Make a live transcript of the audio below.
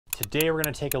Today we're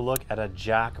going to take a look at a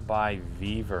jack by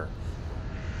VEVOR.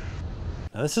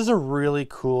 Now this is a really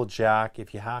cool jack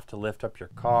if you have to lift up your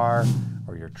car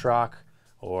or your truck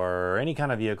or any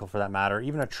kind of vehicle for that matter,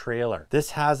 even a trailer. This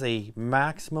has a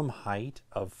maximum height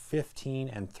of 15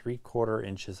 3/4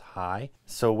 inches high.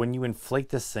 So when you inflate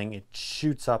this thing, it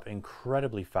shoots up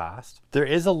incredibly fast. There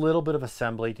is a little bit of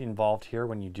assembly involved here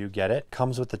when you do get it.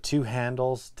 Comes with the two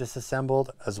handles disassembled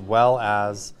as well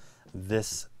as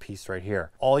this piece right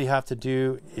here. All you have to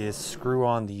do is screw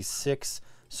on these 6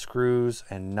 screws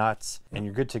and nuts and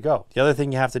you're good to go. The other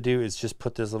thing you have to do is just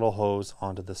put this little hose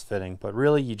onto this fitting, but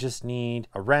really you just need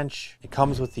a wrench. It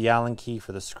comes with the Allen key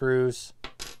for the screws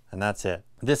and that's it.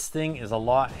 This thing is a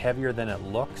lot heavier than it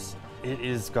looks. It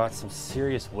is got some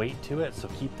serious weight to it, so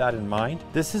keep that in mind.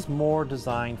 This is more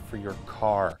designed for your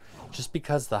car. Just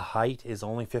because the height is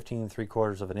only 15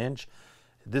 3/4 of an inch,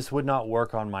 this would not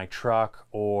work on my truck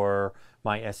or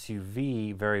my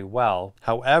SUV very well.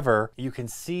 However, you can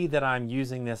see that I'm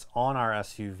using this on our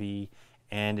SUV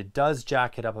and it does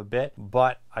jack it up a bit,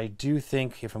 but I do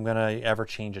think if I'm gonna ever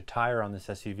change a tire on this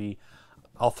SUV,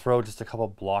 I'll throw just a couple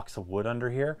blocks of wood under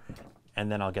here and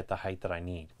then I'll get the height that I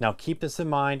need. Now keep this in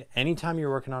mind, anytime you're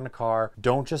working on a car,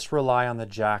 don't just rely on the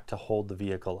jack to hold the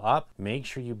vehicle up. Make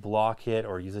sure you block it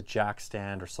or use a jack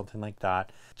stand or something like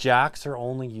that. Jacks are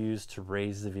only used to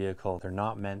raise the vehicle. They're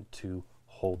not meant to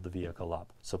hold the vehicle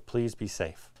up. So please be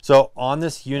safe. So on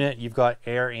this unit, you've got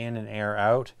air in and air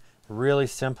out. Really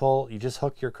simple. You just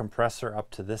hook your compressor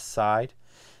up to this side.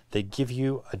 They give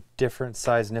you a different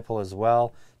size nipple as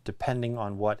well, depending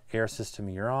on what air system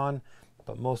you're on.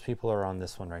 But most people are on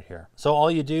this one right here. So all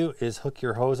you do is hook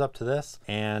your hose up to this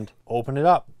and open it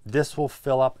up. This will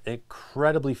fill up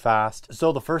incredibly fast.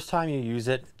 So the first time you use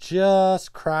it,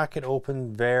 just crack it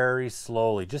open very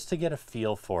slowly just to get a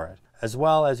feel for it. As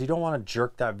well as you don't want to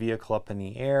jerk that vehicle up in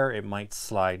the air. It might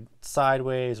slide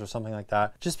sideways or something like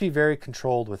that. Just be very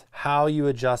controlled with how you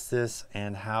adjust this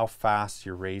and how fast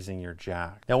you're raising your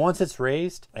jack. Now once it's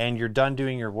raised and you're done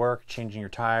doing your work, changing your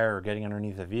tire or getting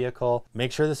underneath the vehicle,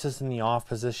 make sure this is in the off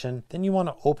position. Then you want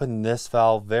to open this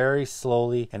valve very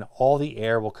slowly and all the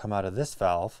air will come out of this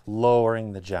valve,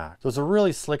 lowering the jack. So it's a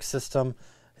really slick system.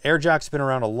 Air Jack's been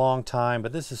around a long time,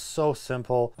 but this is so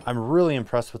simple. I'm really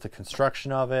impressed with the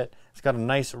construction of it. It's got a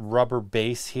nice rubber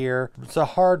base here. It's a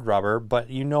hard rubber,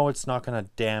 but you know it's not gonna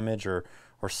damage or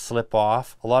slip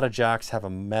off. A lot of jacks have a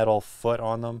metal foot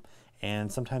on them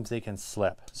and sometimes they can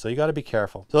slip. So you gotta be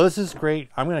careful. So this is great.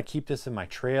 I'm gonna keep this in my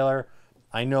trailer.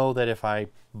 I know that if I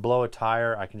blow a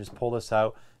tire, I can just pull this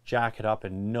out, jack it up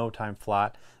in no time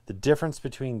flat. The difference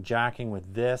between jacking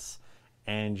with this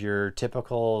and your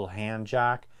typical hand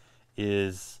jack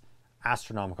is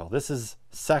astronomical. This is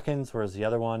seconds, whereas the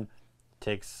other one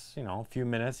takes, you know, a few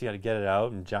minutes. You got to get it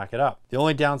out and jack it up. The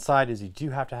only downside is you do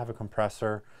have to have a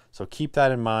compressor, so keep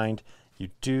that in mind. You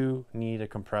do need a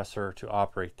compressor to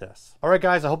operate this. All right,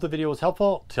 guys, I hope the video was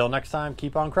helpful. Till next time,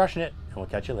 keep on crushing it, and we'll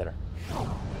catch you later.